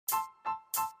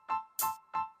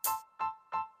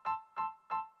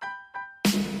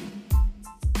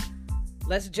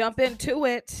Let's jump into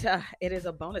it. It is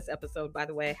a bonus episode, by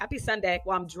the way. Happy Sunday.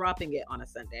 Well, I'm dropping it on a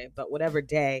Sunday, but whatever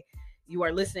day you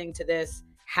are listening to this,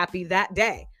 happy that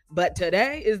day. But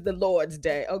today is the Lord's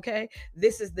day, okay?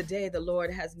 This is the day the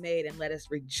Lord has made, and let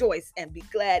us rejoice and be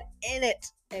glad in it.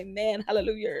 Amen.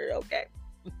 Hallelujah. Okay.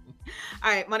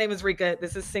 All right, my name is Rika.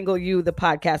 This is Single You, the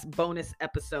podcast bonus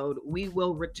episode. We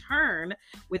will return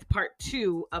with part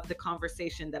 2 of the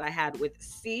conversation that I had with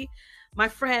C, my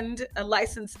friend, a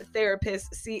licensed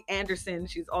therapist, C. Anderson.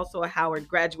 She's also a Howard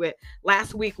graduate.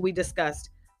 Last week we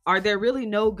discussed, are there really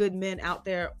no good men out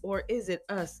there, or is it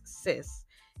us, sis?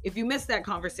 If you missed that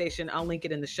conversation, I'll link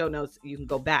it in the show notes. You can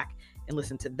go back and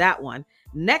listen to that one.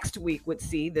 Next week with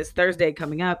C, this Thursday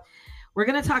coming up, we're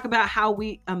going to talk about how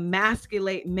we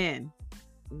emasculate men.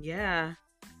 Yeah,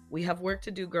 we have work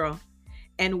to do, girl.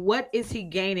 And what is he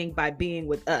gaining by being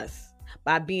with us,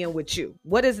 by being with you?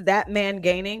 What is that man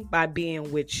gaining by being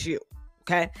with you?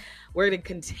 Okay, we're going to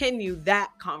continue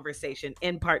that conversation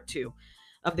in part 2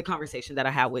 of the conversation that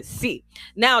I had with C.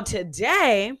 Now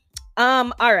today,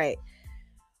 all right,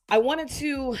 I wanted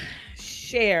to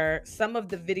share some of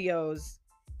the videos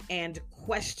and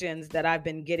questions that I've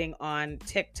been getting on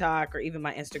TikTok or even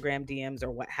my Instagram DMs or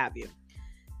what have you.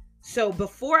 So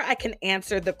before I can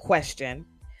answer the question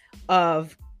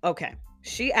of, okay,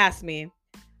 she asked me,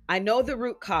 I know the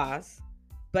root cause,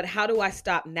 but how do I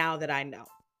stop now that I know?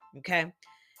 Okay.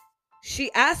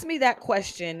 She asked me that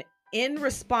question in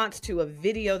response to a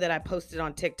video that I posted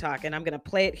on TikTok, and I'm going to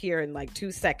play it here in like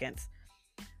 2 seconds.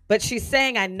 But she's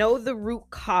saying, I know the root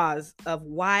cause of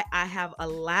why I have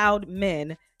allowed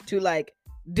men to like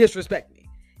disrespect me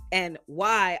and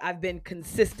why I've been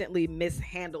consistently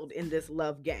mishandled in this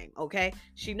love game. Okay.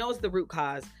 She knows the root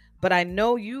cause, but I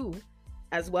know you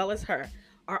as well as her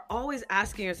are always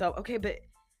asking yourself, okay, but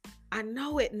I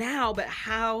know it now, but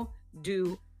how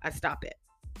do I stop it?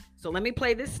 So let me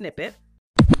play this snippet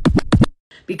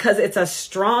because it's a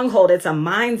stronghold. It's a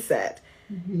mindset.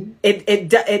 Mm-hmm.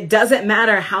 It doesn't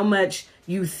matter how much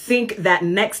you think that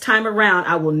next time around,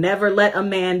 I will never let a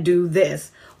man do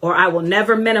this, or I will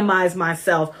never minimize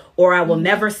myself, or I will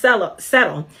never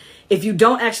settle. If you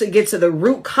don't actually get to the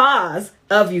root cause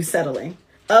of you settling,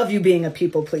 of you being a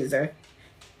people pleaser,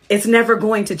 it's never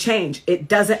going to change. It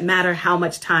doesn't matter how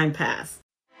much time passes.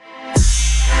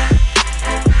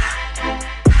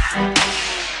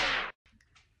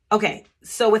 Okay,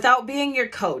 so without being your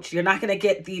coach, you're not going to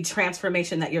get the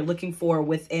transformation that you're looking for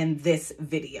within this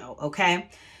video, okay?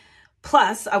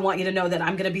 Plus, I want you to know that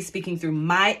I'm going to be speaking through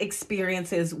my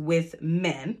experiences with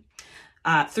men,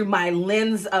 through my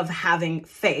lens of having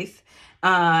faith,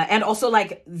 and also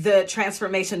like the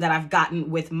transformation that I've gotten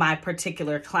with my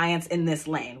particular clients in this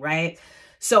lane, right?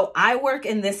 So I work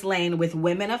in this lane with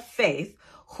women of faith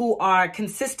who are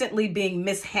consistently being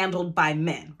mishandled by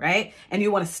men, right? And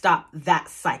you want to stop that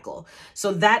cycle.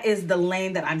 So that is the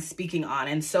lane that I'm speaking on.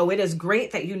 And so it is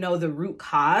great that you know the root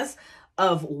cause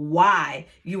of why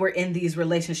you are in these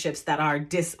relationships that are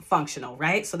dysfunctional,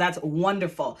 right? So that's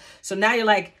wonderful. So now you're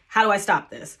like, how do I stop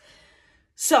this?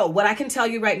 So what I can tell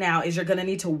you right now is you're going to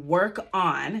need to work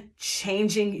on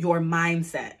changing your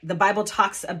mindset. The Bible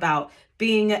talks about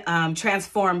being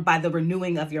transformed by the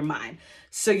renewing of your mind.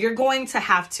 So you're going to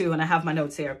have to, and I have my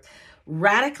notes here,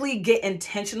 radically get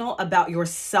intentional about your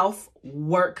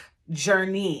self-work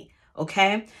journey,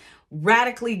 okay?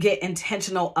 Radically get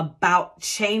intentional about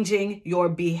changing your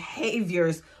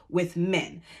behaviors with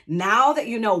men. Now that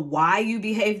you know why you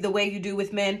behave the way you do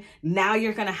with men, now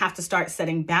you're going to have to start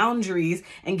setting boundaries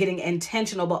and getting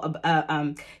intentional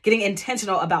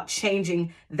about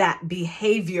changing that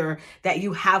behavior that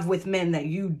you have with men that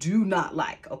you do not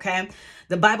like, okay?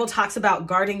 The Bible talks about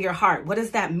guarding your heart. What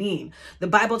does that mean? The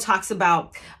Bible talks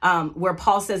about where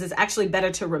Paul says it's actually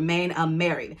better to remain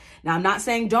unmarried. Now, I'm not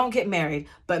saying don't get married,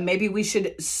 but maybe we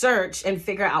should search and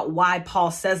figure out why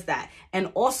Paul says that. And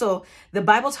also, the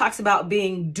Bible talks about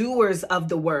being doers of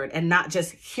the word and not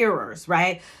just hearers,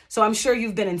 right? So I'm sure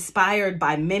you've been inspired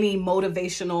by many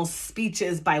motivational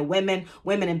speeches by women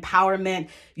empowerment.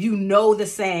 You know the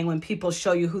saying, when people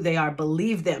show you who they are,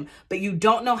 believe them, but you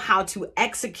don't know how to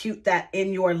execute that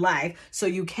in your life so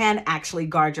you can actually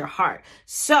guard your heart.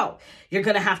 So you're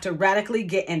going to have to radically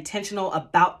get intentional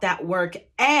about that work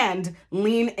and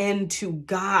lean into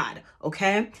God,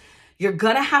 okay? You're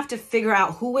going to have to figure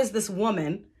out, who is this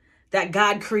woman that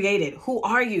God created? Who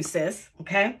are you, sis?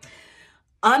 Okay.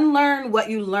 Unlearn what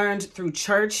you learned through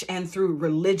church and through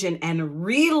religion and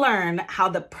relearn how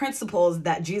the principles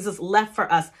that Jesus left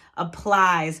for us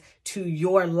applies to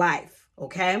your life.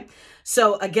 Okay.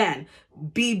 So again,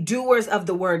 be doers of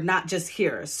the word, not just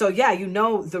hearers. So yeah, you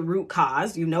know the root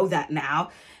cause, you know that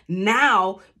now.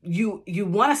 Now you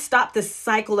want to stop this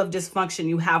cycle of dysfunction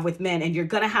you have with men, and you're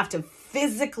going to have to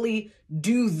physically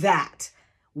do that.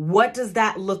 What does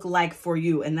that look like for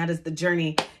you? And that is the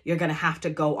journey you're going to have to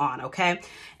go on. Okay.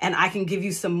 And I can give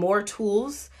you some more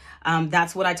tools.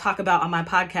 That's what I talk about on my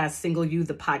podcast, Single You,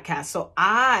 the podcast. So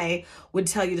I would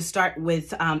tell you to start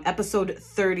with episode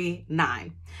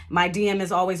 39. My DM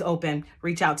is always open.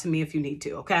 Reach out to me if you need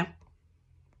to. Okay.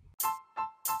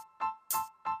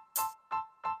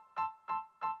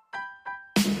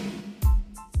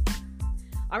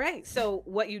 All right. So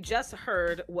what you just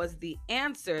heard was the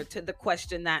answer to the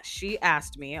question that she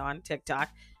asked me on TikTok.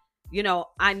 You know,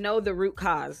 I know the root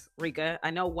cause, Rika.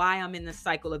 I know why I'm in this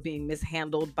cycle of being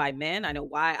mishandled by men. I know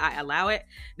why I allow it.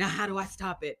 Now, how do I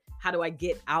stop it? How do I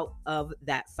get out of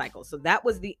that cycle? So that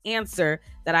was the answer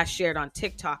that I shared on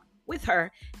TikTok with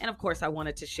her. And of course, I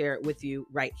wanted to share it with you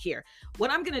right here.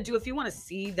 What I'm going to do, if you want to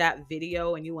see that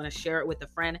video and you want to share it with a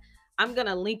friend, I'm going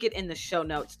to link it in the show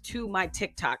notes to my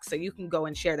TikTok so you can go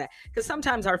and share that. Because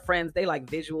sometimes our friends, they like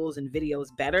visuals and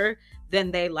videos better than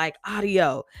they like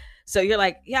audio. So you're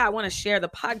like, yeah, I want to share the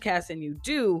podcast, and you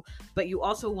do, but you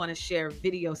also want to share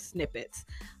video snippets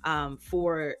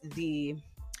for the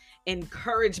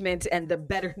encouragement and the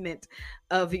betterment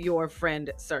of your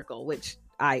friend circle, which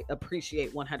I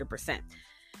appreciate 100%.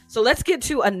 So let's get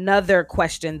to another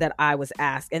question that I was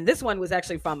asked. And this one was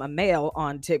actually from a male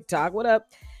on TikTok. What up?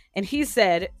 And he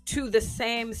said, to the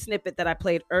same snippet that I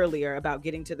played earlier about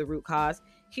getting to the root cause,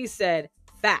 he said,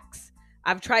 facts.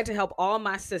 I've tried to help all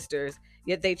my sisters,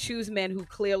 yet they choose men who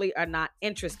clearly are not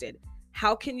interested.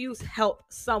 How can you help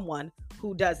someone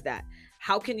who does that?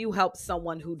 How can you help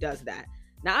someone who does that?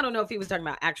 Now, I don't know if he was talking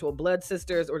about actual blood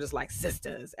sisters or just like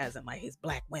sisters, as in like his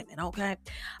black women, okay?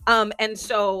 And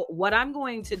so what I'm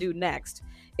going to do next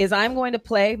is I'm going to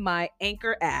play my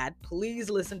Anchor ad. Please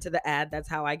listen to the ad. That's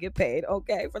how I get paid,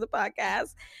 okay, for the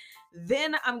podcast.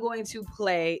 Then I'm going to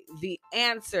play the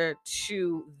answer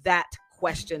to that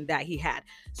question that he had.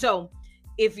 So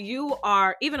if you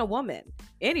are even a woman,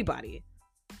 anybody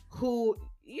who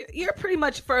you're pretty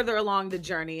much further along the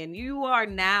journey and you are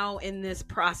now in this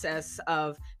process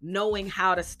of knowing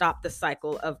how to stop the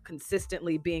cycle of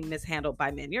consistently being mishandled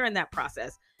by men, you're in that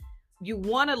process. You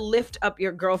want to lift up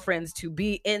your girlfriends to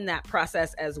be in that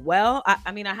process as well.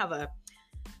 I mean, I have a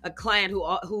client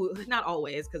who not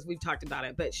always, because we've talked about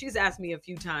it, but she's asked me a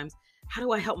few times, how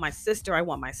do I help my sister? I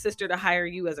want my sister to hire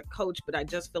you as a coach, but I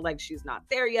just feel like she's not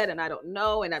there yet. And I don't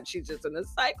know. And she's just in a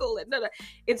cycle. And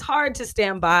it's hard to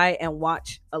stand by and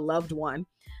watch a loved one,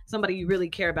 somebody you really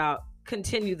care about,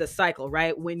 continue the cycle,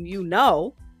 right? When you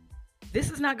know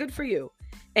this is not good for you.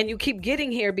 And you keep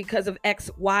getting here because of X,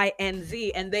 Y, and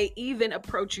Z. And they even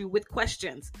approach you with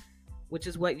questions, which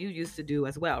is what you used to do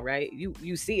as well, right?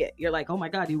 You see it. You're like, oh my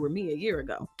God, you were me a year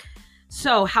ago.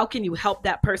 So how can you help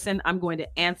that person? I'm going to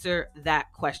answer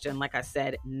that question, like I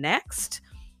said, next.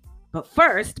 But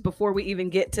first, before we even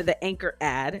get to the Anchor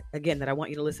ad, again, that I want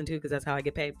you to listen to because that's how I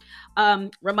get paid.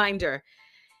 Reminder,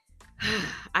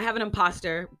 I have an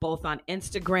imposter both on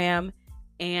Instagram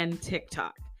and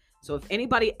TikTok. So if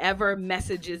anybody ever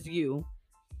messages you,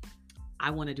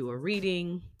 I want to do a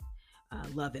reading,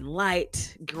 love and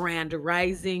light, grand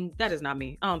rising. That is not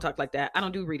me. I don't talk like that. I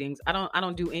don't do readings. I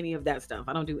don't do any of that stuff.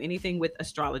 I don't do anything with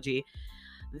astrology.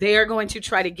 They are going to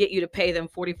try to get you to pay them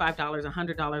 $45,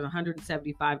 $100,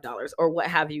 $175, or what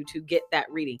have you to get that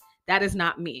reading. That is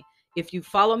not me. If you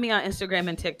follow me on Instagram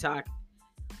and TikTok,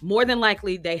 more than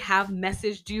likely they have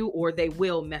messaged you or they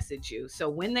will message you. So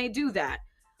when they do that,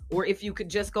 or if you could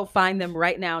just go find them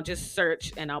right now, just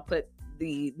search, and I'll put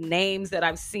the names that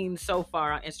I've seen so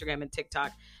far on Instagram and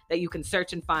TikTok that you can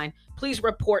search and find. Please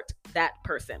report that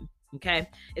person. Okay.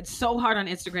 It's so hard on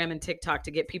Instagram and TikTok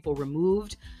to get people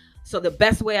removed. So the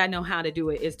best way I know how to do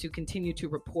it is to continue to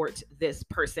report this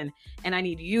person. And I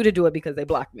need you to do it because they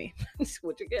blocked me,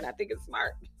 which again, I think is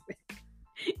smart.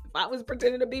 If I was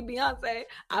pretending to be Beyonce,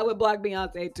 I would block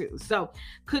Beyonce too. So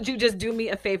could you just do me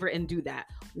a favor and do that?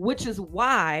 Which is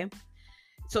why.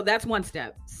 So that's one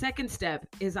step. Second step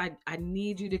is I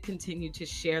need you to continue to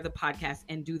share the podcast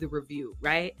and do the review,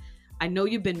 right? I know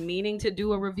you've been meaning to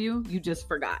do a review. You just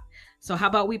forgot. So how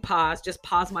about we pause? Just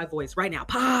pause my voice right now.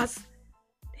 Pause.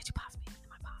 Did you pause me?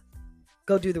 Am I paused?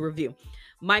 Go do the review.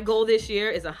 My goal this year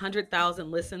is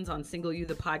 100,000 listens on Single You,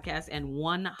 the podcast, and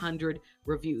 100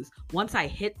 reviews. Once I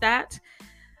hit that,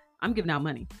 I'm giving out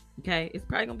money. Okay. It's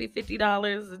probably going to be $50,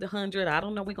 $100. I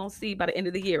don't know. We're going to see by the end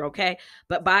of the year. Okay.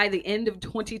 But by the end of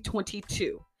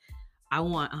 2022, I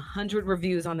want 100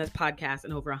 reviews on this podcast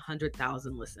and over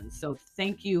 100,000 listens. So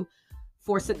thank you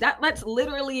for that. That's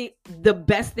literally the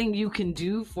best thing you can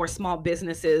do for small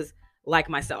businesses like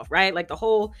myself, right? Like the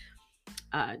whole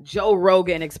Joe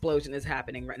Rogan explosion is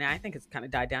happening right now. I think it's kind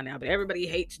of died down now, but everybody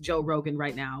hates Joe Rogan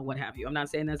right now, what have you. I'm not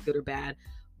saying that's good or bad,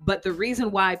 but the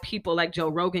reason why people like Joe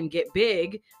Rogan get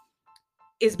big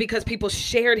is because people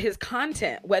shared his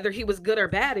content, whether he was good or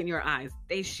bad in your eyes.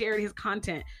 They shared his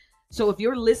content. So if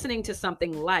you're listening to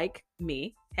something like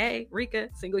me, hey, Rika,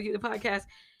 Single You the Podcast,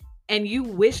 and you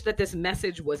wish that this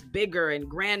message was bigger and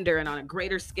grander and on a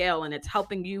greater scale, and it's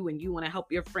helping you and you want to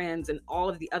help your friends and all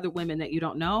of the other women that you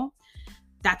don't know,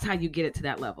 that's how you get it to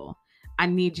that level. I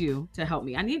need you to help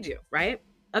me. I need you, right?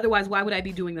 Otherwise, why would I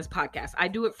be doing this podcast? I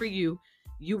do it for you.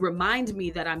 You remind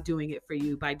me that I'm doing it for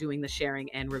you by doing the sharing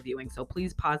and reviewing. So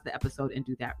please pause the episode and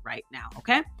do that right now,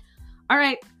 okay? All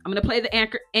right, I'm going to play the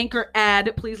anchor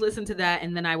ad. Please listen to that,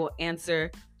 and then I will answer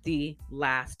the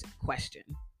last question.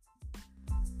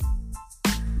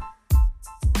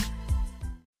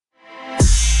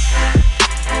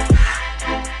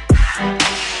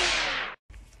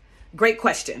 Great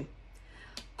question.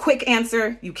 Quick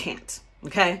answer, you can't,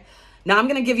 okay? Now I'm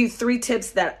going to give you 3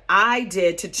 tips that I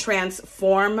did to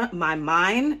transform my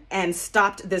mind and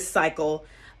stopped this cycle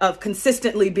of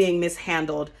consistently being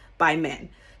mishandled by men.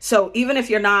 So even if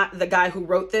you're not the guy who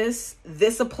wrote this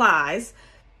applies,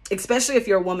 especially if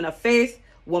you're a woman of faith,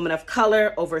 woman of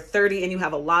color, over 30, and you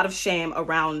have a lot of shame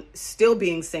around still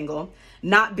being single,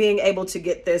 not being able to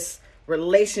get this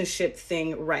relationship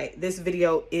thing right. This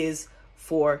video is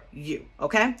for you,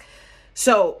 okay?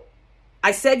 So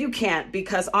I said you can't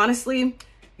because honestly,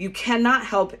 you cannot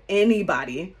help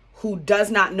anybody who does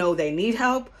not know they need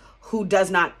help, who does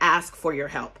not ask for your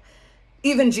help.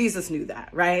 Even Jesus knew that,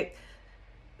 right?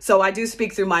 So I do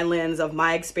speak through my lens of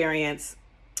my experience,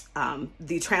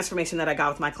 the transformation that I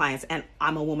got with my clients, and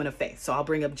I'm a woman of faith, so I'll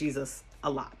bring up Jesus a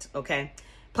lot, okay?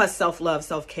 Plus self-love,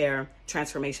 self-care,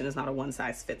 transformation is not a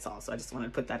one-size-fits-all, so I just wanted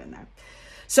to put that in there.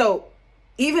 So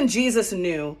even Jesus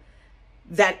knew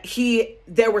that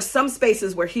there were some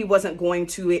spaces where he wasn't going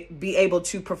to be able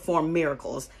to perform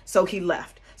miracles, so he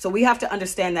left. So we have to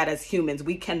understand that as humans,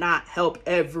 we cannot help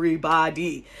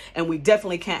everybody, and we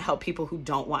definitely can't help people who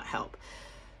don't want help.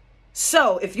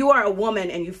 So if you are a woman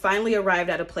and you finally arrived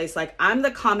at a place like, I'm the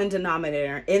common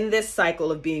denominator in this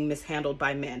cycle of being mishandled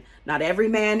by men. Not every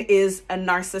man is a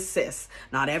narcissist.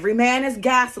 Not every man is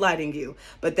gaslighting you.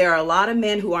 But there are a lot of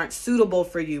men who aren't suitable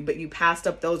for you, but you passed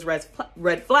up those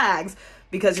red flags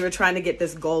because you were trying to get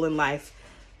this goal in life,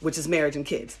 which is marriage and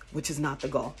kids, which is not the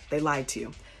goal. They lied to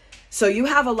you. So you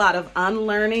have a lot of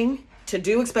unlearning to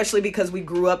do, especially because we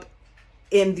grew up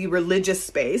in the religious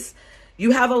space.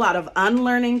 You have a lot of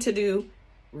unlearning to do,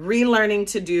 relearning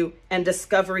to do, and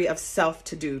discovery of self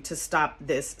to do to stop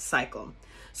this cycle.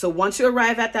 So once you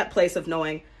arrive at that place of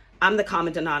knowing I'm the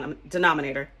common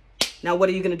denominator, now what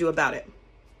are you going to do about it?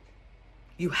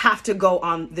 You have to go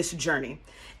on this journey.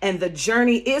 And the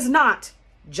journey is not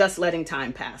just letting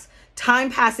time pass. Time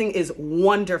passing is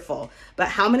wonderful. But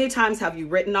how many times have you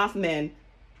written off men,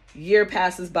 year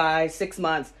passes by, 6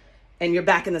 months, and you're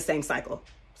back in the same cycle?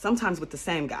 Sometimes with the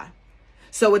same guy.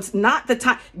 So it's not the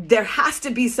time. There has to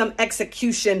be some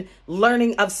execution,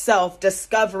 learning of self,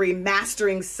 discovery,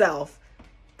 mastering self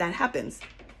that happens.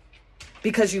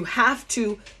 Because you have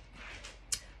to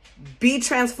be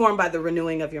transformed by the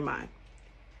renewing of your mind.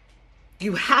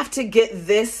 You have to get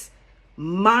this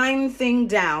mind thing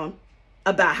down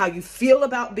about how you feel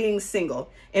about being single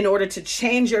in order to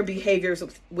change your behaviors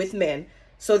with men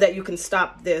so that you can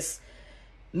stop this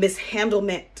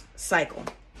mishandlement cycle.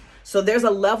 So there's a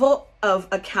level of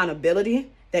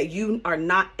accountability that you are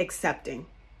not accepting.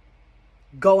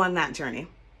 Go on that journey.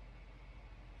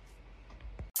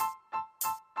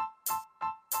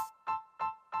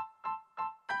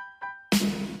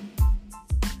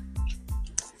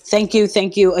 Thank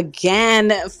you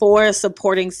again for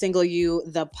supporting Single You,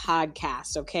 the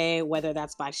podcast, okay? Whether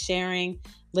that's by sharing,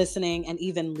 listening, and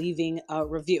even leaving a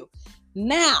review.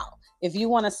 Now, if you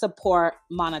want to support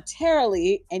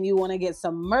monetarily and you want to get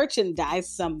some merchandise,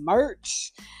 some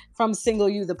merch from Single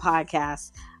You, the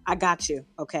podcast, I got you,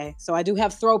 okay? So I do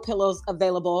have throw pillows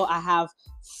available. I have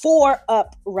 4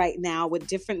 up right now with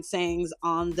different sayings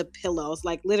on the pillows,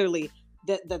 like literally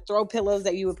the throw pillows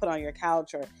that you would put on your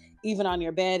couch or even on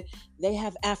your bed. They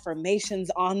have affirmations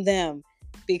on them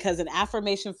because an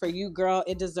affirmation for you, girl,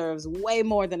 it deserves way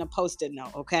more than a Post-it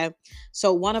note, okay?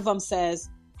 So one of them says,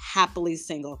 happily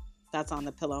single. That's on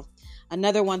the pillow.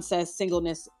 Another one says,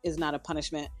 singleness is not a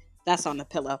punishment. That's on the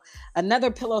pillow. Another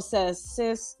pillow says,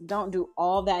 sis, don't do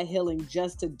all that healing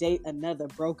just to date another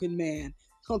broken man.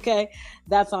 Okay,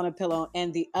 that's on a pillow.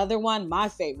 And the other one, my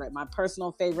favorite, my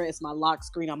personal favorite, is my lock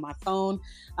screen on my phone.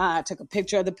 I took a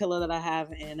picture of the pillow that I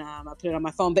have, and I put it on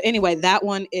my phone. But anyway, that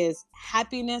one is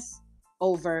happiness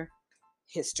over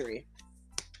history.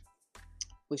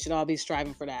 We should all be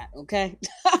striving for that, okay?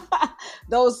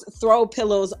 Those throw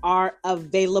pillows are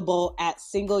available at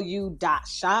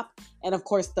singleu.shop. And of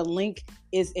course, the link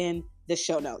is in the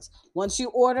show notes. Once you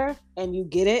order and you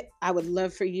get it, I would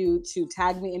love for you to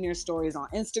tag me in your stories on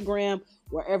Instagram,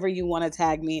 wherever you want to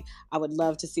tag me. I would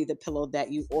love to see the pillow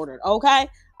that you ordered, okay?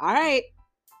 All right.